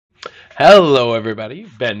Hello everybody,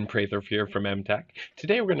 Ben Prather here from MTech.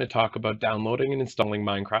 Today we're going to talk about downloading and installing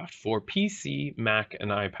Minecraft for PC, Mac,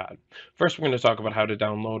 and iPad. First we're going to talk about how to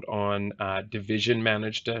download on Division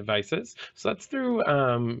managed devices. So that's through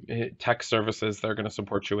tech services that are going to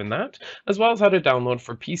support you in that, as well as how to download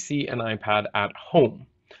for PC and iPad at home.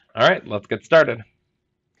 All right, let's get started.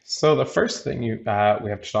 So the first thing we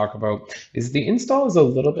have to talk about is the install is a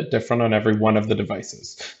little bit different on every one of the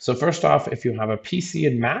devices. So first off, if you have a PC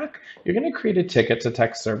and Mac, you're going to create a ticket to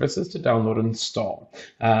tech services to download and install.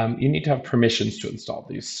 You need to have permissions to install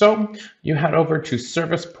these. So you head over to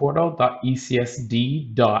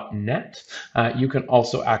serviceportal.ecsd.net. You can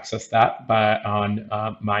also access that on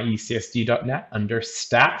myecsd.net under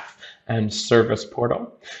staff and service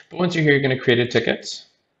portal. But once you're here, you're going to create a ticket.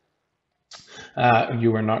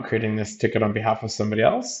 You are not creating this ticket on behalf of somebody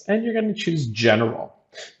else, and you're going to choose general.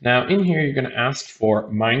 Now in here, you're going to ask for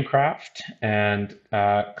Minecraft and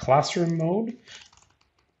classroom mode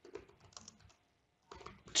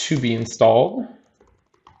to be installed.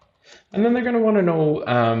 And then they're going to want to know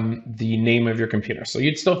the name of your computer. So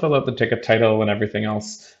you'd still fill out the ticket title and everything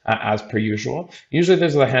else as per usual. Usually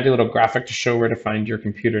there's a handy little graphic to show where to find your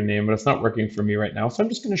computer name, but it's not working for me right now. So I'm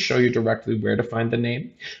just going to show you directly where to find the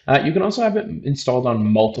name. You can also have it installed on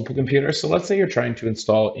multiple computers. So let's say you're trying to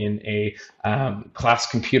install in a class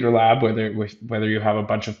computer lab, whether you have a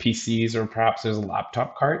bunch of PCs or perhaps there's a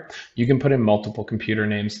laptop cart, you can put in multiple computer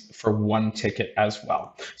names for one ticket as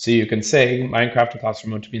well. So you can say Minecraft and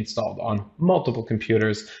Classroom Mode to be installed on multiple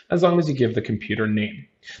computers as long as you give the computer name.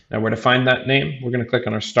 Now where to find that name, we're going to click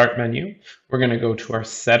on our Start menu. We're going to go to our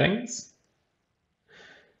Settings,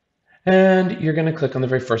 and you're going to click on the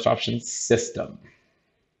very first option, System.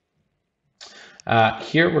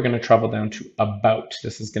 Here we're going to travel down to About.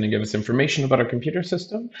 This is going to give us information about our computer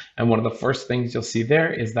system, and one of the first things you'll see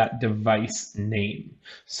there is that device name.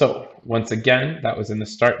 So once again, that was in the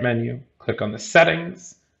Start menu. Click on the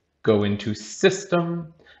Settings, go into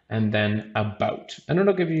System, and then About, and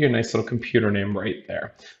it'll give you your nice little computer name right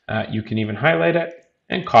there. You can even highlight it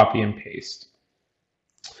and copy and paste.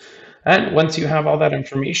 And once you have all that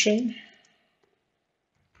information,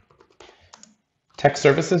 Tech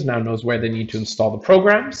Services now knows where they need to install the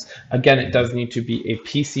programs. Again, it does need to be a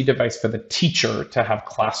PC device for the teacher to have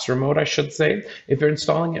Classroom Mode, I should say. If you're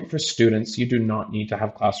installing it for students, you do not need to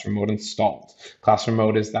have Classroom Mode installed. Classroom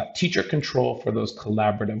Mode is that teacher control for those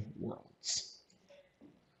collaborative worlds.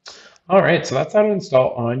 All right, so that's how to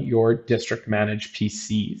install on your district managed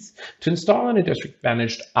PCs. To install on a district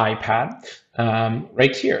managed iPad,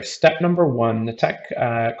 right here, step number one, the tech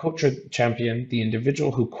coach or champion, the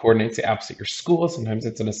individual who coordinates the apps at your school, sometimes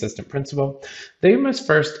it's an assistant principal, they must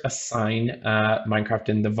first assign Minecraft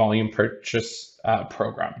in the volume purchase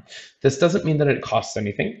program. This doesn't mean that it costs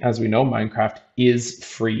anything. As we know, Minecraft is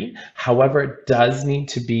free. However, it does need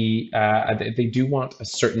to be, they do want a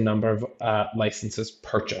certain number of licenses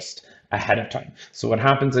purchased ahead of time. So what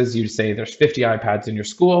happens is you say there's 50 iPads in your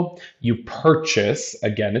school, you purchase,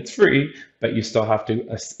 again, it's free, but you still have to,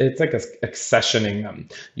 it's like accessioning them.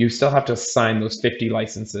 You still have to assign those 50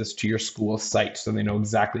 licenses to your school site so they know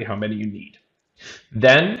exactly how many you need.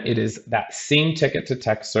 Then it is that same ticket to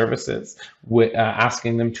tech services,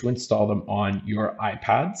 asking them to install them on your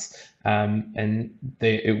iPads, and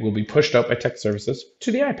it will be pushed out by tech services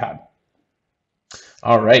to the iPad.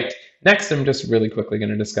 All right, next I'm just really quickly going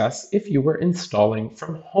to discuss if you were installing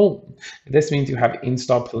from home. This means you have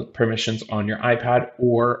install permissions on your iPad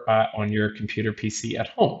or on your computer PC at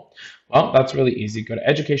home. Well, that's really easy. Go to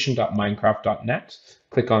education.minecraft.net,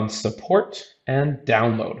 click on support and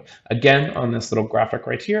download. Again, on this little graphic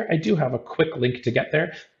right here, I do have a quick link to get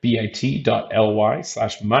there,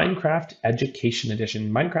 bit.ly/Minecraft Education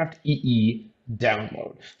Edition, Minecraft EE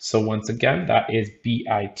download. So once again, that is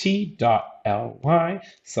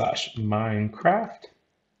bit.ly/Minecraft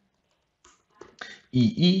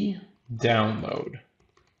EE download.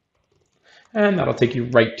 And that'll take you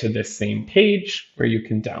right to this same page where you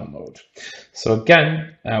can download. So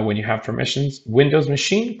again, when you have permissions, Windows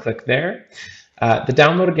machine, click there. The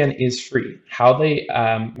download again is free. How they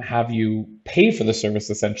have you pay for the service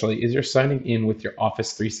essentially is you're signing in with your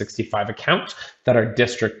Office 365 account that are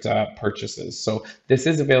district purchases. So this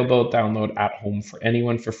is available download at home for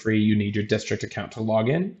anyone for free. You need your district account to log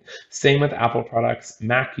in. Same with Apple products,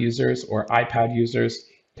 Mac users or iPad users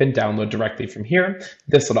can download directly from here.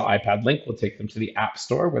 This little iPad link will take them to the App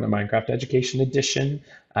Store where the Minecraft Education Edition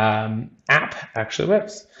app actually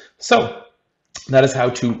lives. So that is how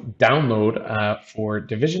to download for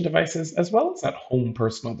Division devices as well as at home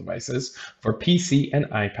personal devices for PC and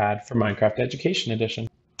iPad for Minecraft Education Edition.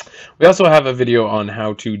 We also have a video on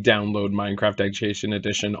how to download Minecraft Education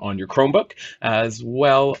Edition on your Chromebook, as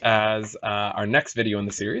well as our next video in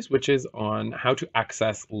the series, which is on how to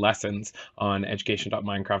access lessons on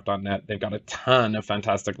education.minecraft.net. They've got a ton of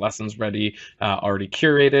fantastic lessons ready, already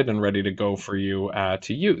curated and ready to go for you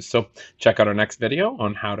to use. So check out our next video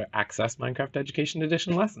on how to access Minecraft Education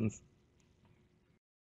Edition lessons.